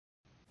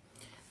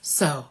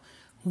So,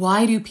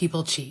 why do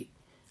people cheat?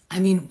 I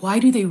mean, why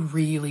do they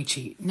really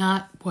cheat?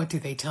 Not what do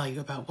they tell you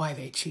about why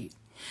they cheat.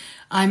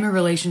 I'm a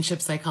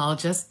relationship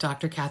psychologist,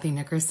 Dr. Kathy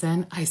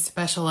Nickerson. I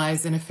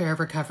specialize in affair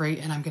recovery,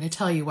 and I'm going to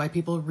tell you why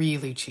people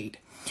really cheat.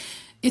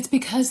 It's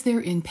because they're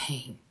in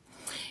pain.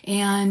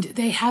 And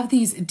they have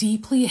these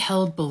deeply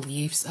held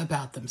beliefs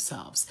about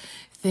themselves.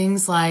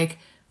 Things like,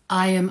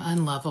 I am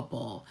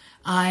unlovable.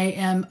 I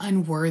am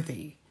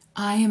unworthy.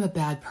 I am a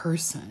bad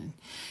person.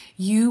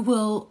 You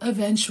will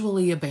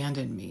eventually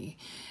abandon me.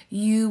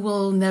 You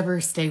will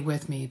never stay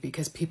with me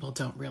because people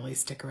don't really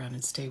stick around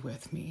and stay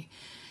with me.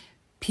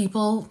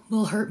 People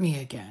will hurt me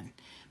again.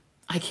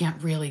 I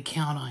can't really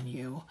count on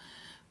you.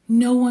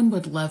 No one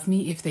would love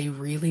me if they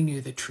really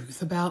knew the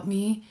truth about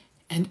me,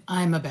 and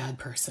I'm a bad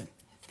person.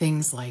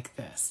 Things like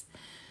this.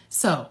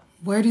 So,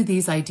 where do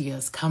these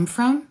ideas come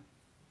from?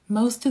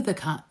 Most of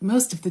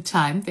the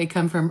time, they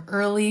come from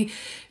early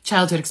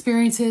childhood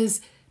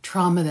experiences,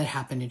 trauma that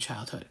happened in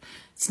childhood.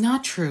 It's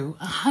not true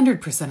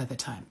 100% of the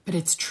time, but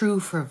it's true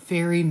for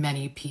very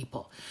many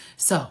people.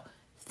 So,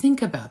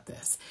 think about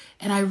this.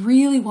 And I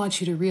really want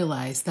you to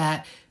realize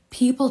that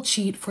people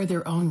cheat for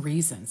their own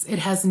reasons. It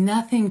has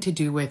nothing to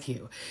do with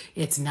you.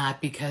 It's not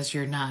because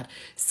you're not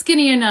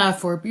skinny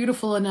enough or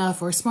beautiful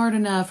enough or smart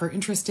enough or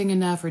interesting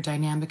enough or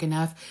dynamic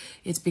enough.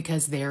 It's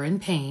because they're in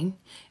pain,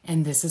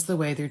 and this is the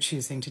way they're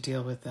choosing to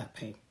deal with that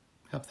pain.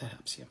 Hope that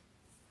helps you.